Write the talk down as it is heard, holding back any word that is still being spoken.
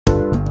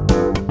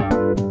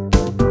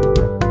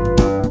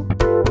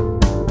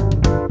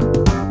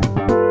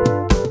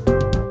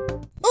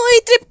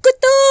trip ko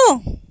to!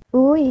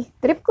 Uy,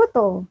 trip ko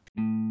to.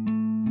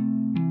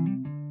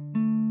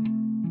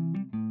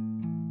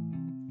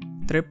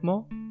 Trip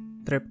mo,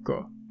 trip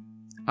ko.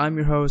 I'm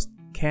your host,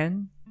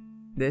 Ken.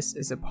 This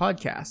is a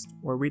podcast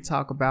where we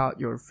talk about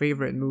your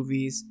favorite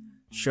movies,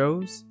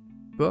 shows,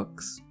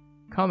 books,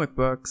 comic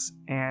books,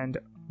 and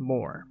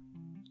more.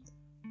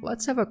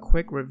 Let's have a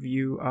quick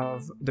review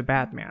of The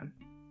Batman.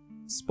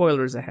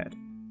 Spoilers ahead.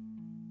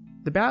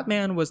 The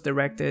Batman was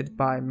directed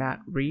by Matt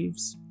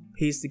Reeves.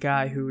 He's the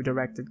guy who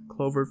directed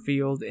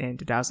Cloverfield in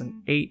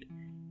 2008,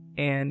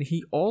 and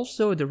he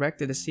also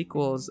directed the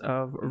sequels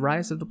of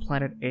Rise of the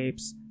Planet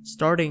Apes,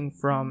 starting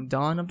from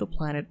Dawn of the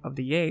Planet of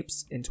the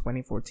Apes in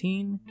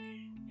 2014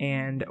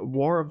 and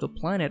War of the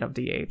Planet of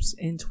the Apes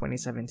in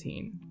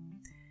 2017.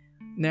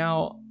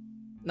 Now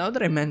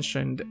that I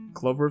mentioned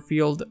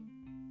Cloverfield,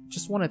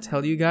 just want to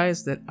tell you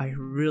guys that I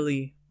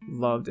really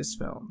love this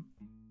film.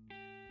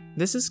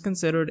 This is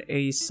considered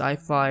a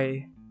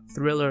sci-fi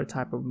thriller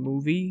type of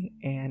movie,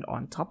 and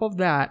on top of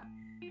that,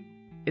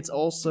 it's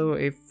also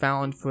a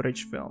found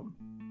footage film,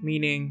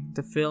 meaning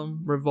the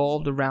film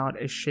revolved around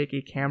a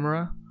shaky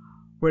camera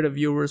where the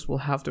viewers will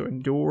have to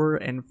endure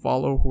and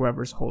follow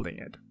whoever's holding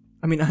it.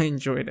 I mean, I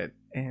enjoyed it,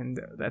 and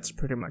that's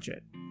pretty much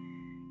it.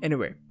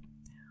 Anyway,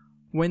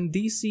 when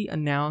DC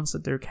announced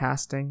that they're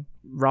casting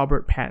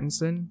Robert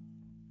Pattinson,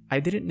 I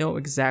didn't know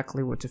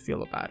exactly what to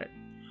feel about it.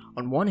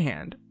 On one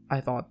hand, I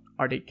thought,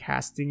 are they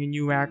casting a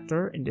new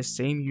actor in the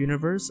same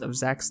universe of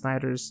Zack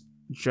Snyder's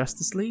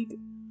Justice League?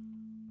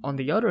 On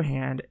the other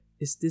hand,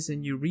 is this a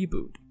new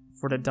reboot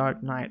for The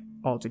Dark Knight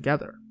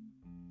altogether?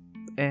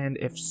 And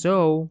if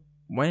so,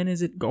 when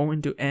is it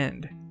going to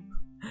end?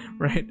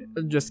 Right?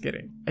 Just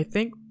kidding. I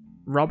think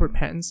Robert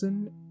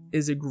Pattinson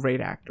is a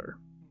great actor.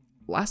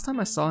 Last time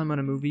I saw him in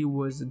a movie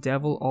was The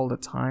Devil All the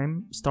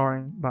Time,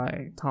 starring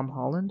by Tom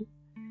Holland.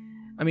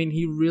 I mean,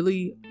 he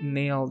really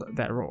nailed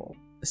that role,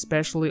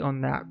 especially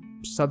on that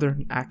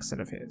southern accent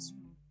of his.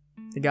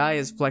 The guy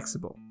is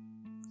flexible.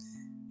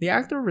 The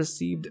actor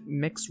received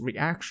mixed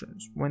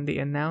reactions when they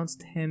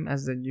announced him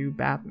as the new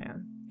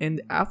Batman,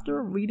 and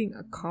after reading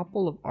a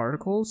couple of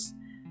articles,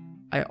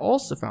 I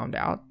also found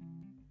out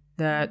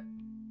that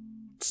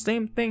the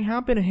same thing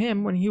happened to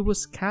him when he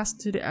was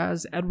casted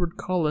as Edward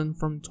Cullen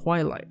from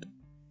Twilight.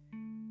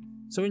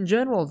 So in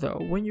general though,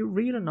 when you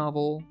read a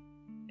novel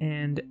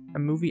and a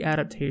movie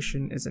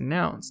adaptation is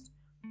announced,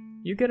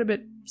 you get a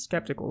bit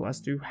skeptical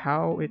as to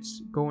how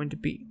it's going to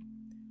be.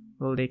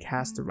 Will they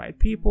cast the right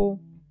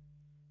people?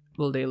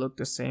 Will they look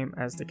the same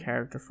as the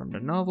character from the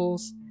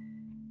novels?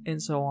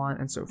 And so on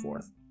and so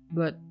forth.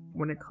 But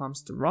when it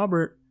comes to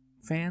Robert,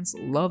 fans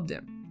loved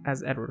him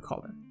as Edward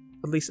Cullen,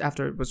 at least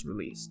after it was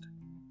released.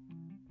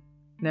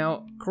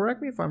 Now,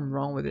 correct me if I'm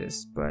wrong with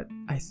this, but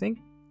I think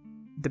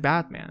The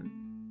Batman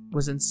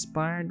was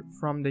inspired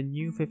from the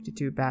New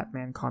 52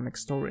 Batman comic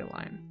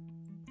storyline.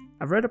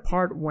 I've read a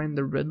part when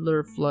the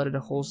Riddler flooded the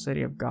whole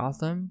city of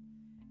Gotham,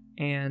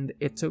 and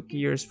it took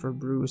years for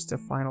Bruce to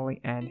finally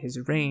end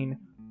his reign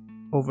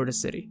over the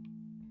city.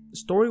 The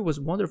story was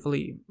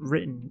wonderfully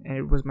written, and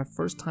it was my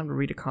first time to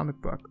read a comic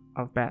book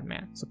of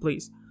Batman, so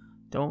please,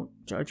 don't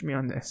judge me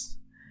on this.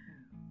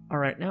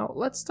 Alright, now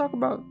let's talk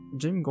about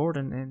Jim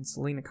Gordon and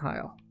Selina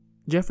Kyle.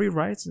 Jeffrey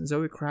Wright and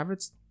Zoe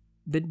Kravitz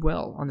did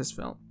well on this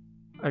film.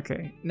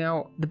 Okay,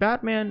 now the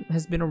Batman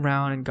has been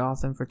around in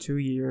Gotham for 2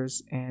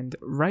 years, and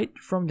right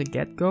from the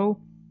get-go,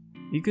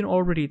 you can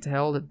already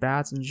tell that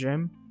Bats and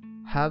Jim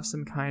have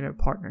some kind of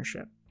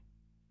partnership,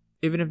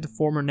 even if the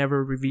former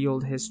never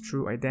revealed his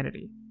true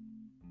identity.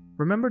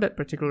 Remember that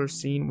particular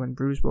scene when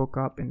Bruce woke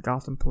up in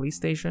Gotham Police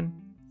Station?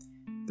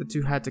 The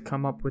two had to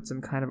come up with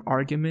some kind of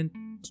argument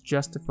to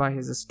justify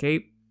his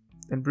escape,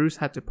 and Bruce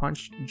had to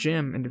punch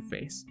Jim in the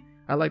face.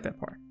 I like that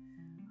part.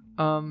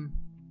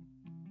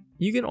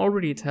 You can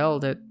already tell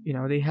that,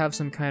 they have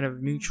some kind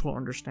of mutual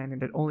understanding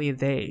that only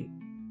they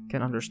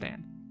can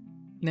understand.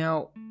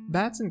 Now,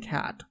 Bats and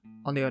Cat,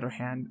 on the other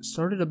hand,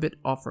 started a bit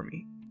off for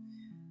me.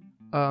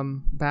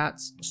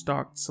 Bats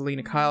stalked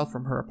Selina Kyle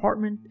from her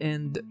apartment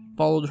and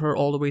followed her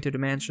all the way to the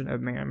mansion of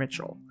Mayor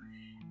Mitchell.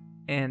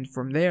 And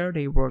from there,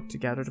 they worked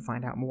together to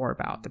find out more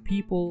about the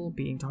people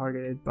being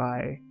targeted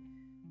by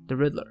the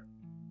Riddler.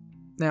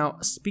 Now,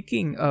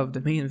 speaking of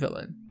the main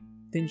villain,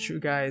 didn't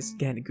you guys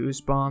get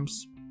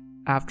goosebumps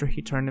after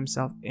he turned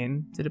himself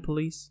in to the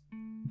police?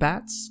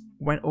 Bats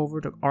went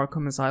over to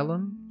Arkham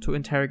Asylum to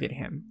interrogate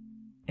him,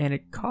 and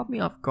it caught me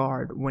off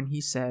guard when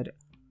he said,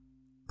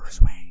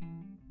 "Bruce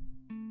Wayne."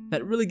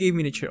 That really gave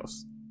me the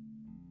chills.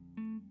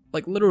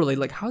 Like literally,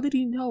 how did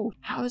he know?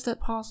 How is that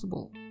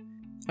possible?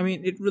 I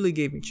mean, it really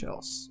gave me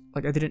chills.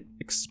 I didn't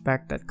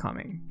expect that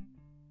coming.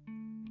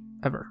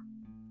 Ever.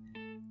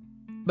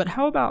 But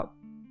how about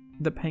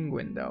the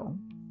Penguin though?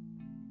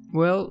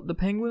 Well, the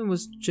Penguin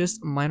was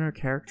just a minor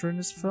character in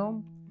this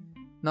film.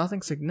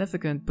 Nothing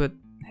significant, but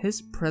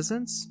his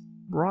presence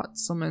brought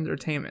some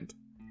entertainment.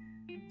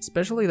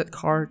 Especially that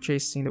car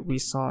chase scene that we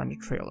saw in the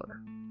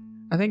trailer.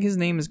 I think his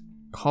name is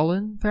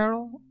Colin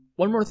Farrell.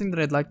 One more thing that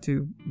I'd like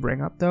to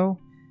bring up though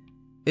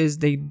is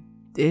they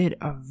did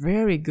a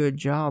very good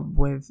job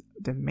with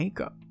the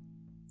makeup.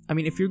 I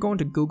mean, if you're going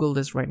to Google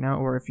this right now,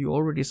 or if you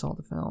already saw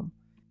the film,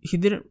 he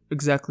didn't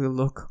exactly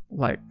look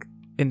like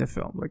in the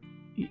film. Like,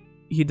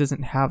 he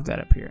doesn't have that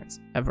appearance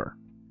ever.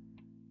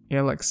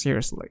 Yeah, like,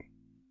 seriously.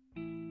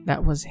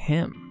 That was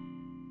him.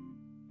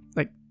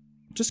 Like,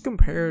 just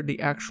compare the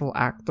actual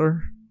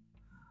actor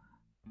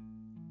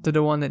to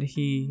the one that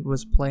he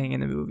was playing in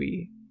the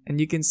movie,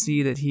 and you can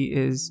see that he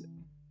is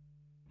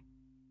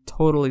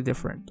totally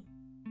different.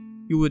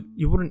 You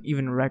wouldn't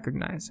even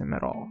recognize him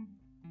at all.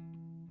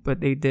 But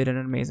they did an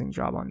amazing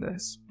job on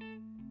this.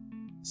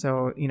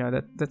 So,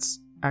 that's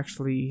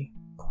actually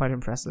quite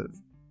impressive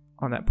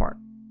on that part.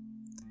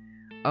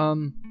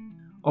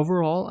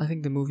 Overall, I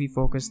think the movie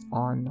focused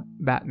on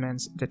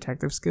Batman's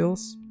detective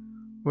skills,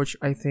 which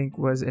I think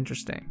was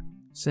interesting,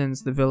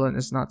 since the villain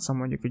is not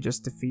someone you could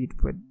just defeat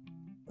with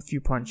a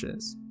few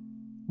punches.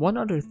 One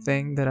other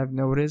thing that I've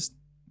noticed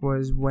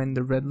was when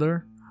the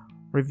Riddler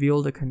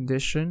revealed the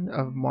condition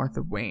of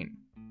Martha Wayne,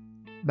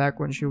 back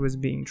when she was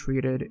being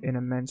treated in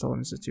a mental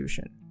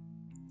institution.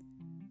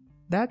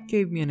 That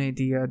gave me an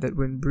idea that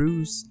when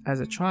Bruce, as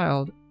a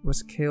child,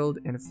 was killed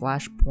in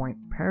Flashpoint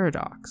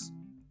Paradox,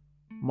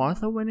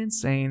 Martha went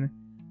insane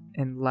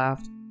and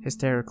laughed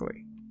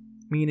hysterically,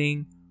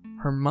 meaning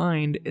her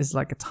mind is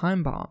like a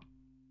time bomb,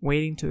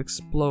 waiting to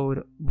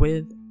explode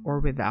with or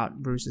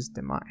without Bruce's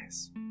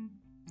demise.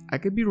 I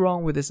could be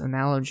wrong with this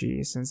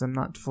analogy since I'm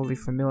not fully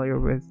familiar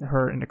with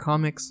her in the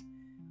comics,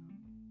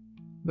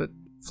 but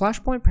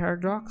Flashpoint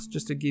Paradox,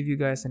 just to give you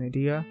guys an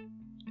idea,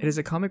 it is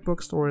a comic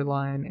book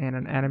storyline and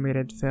an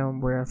animated film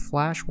where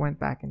Flash went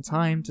back in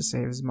time to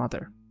save his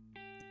mother.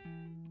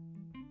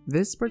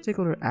 This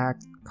particular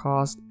act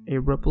caused a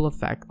ripple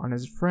effect on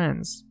his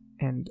friends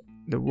and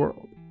the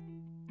world.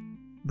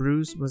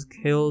 Bruce was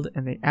killed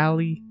in the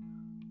alley,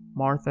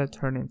 Martha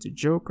turned into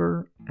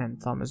Joker,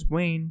 and Thomas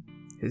Wayne,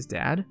 his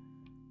dad,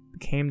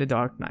 became the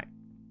Dark Knight.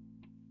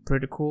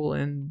 Pretty cool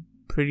and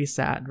pretty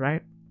sad,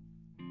 right?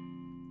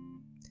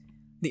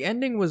 The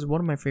ending was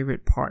one of my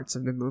favorite parts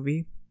of the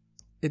movie.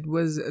 It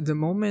was the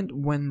moment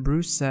when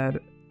Bruce said,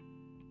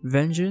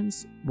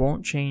 "Vengeance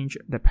won't change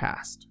the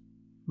past,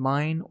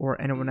 mine or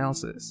anyone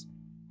else's.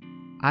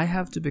 I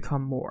have to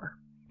become more.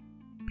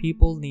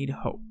 People need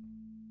hope,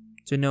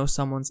 to know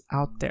someone's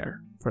out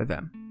there for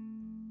them."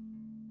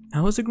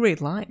 That was a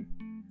great line,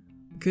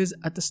 because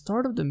at the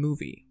start of the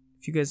movie,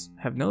 if you guys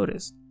have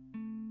noticed,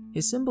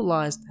 he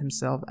symbolized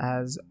himself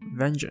as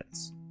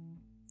vengeance,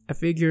 a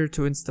figure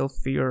to instill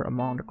fear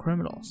among the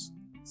criminals.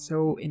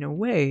 So in a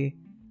way,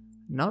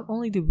 not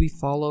only did we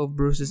follow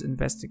Bruce's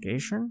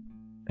investigation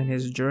and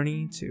his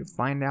journey to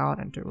find out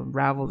and to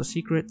unravel the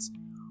secrets,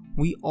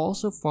 we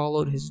also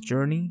followed his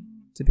journey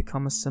to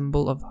become a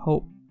symbol of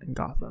hope in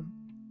Gotham.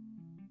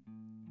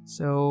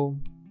 So,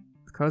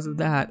 because of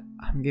that,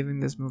 I'm giving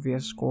this movie a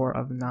score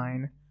of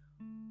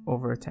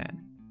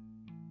 9/10.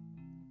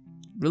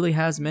 Really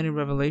has many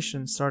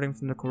revelations, starting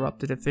from the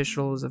corrupted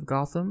officials of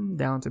Gotham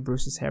down to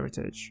Bruce's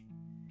heritage.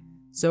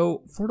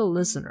 So, for the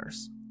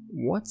listeners,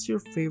 what's your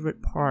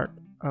favorite part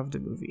of the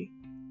movie?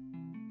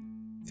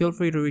 Feel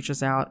free to reach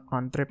us out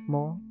on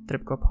Tripmo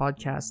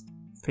Podcast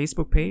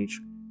Facebook page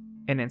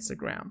and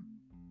Instagram.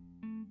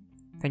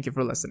 Thank you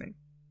for listening.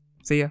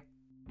 See ya.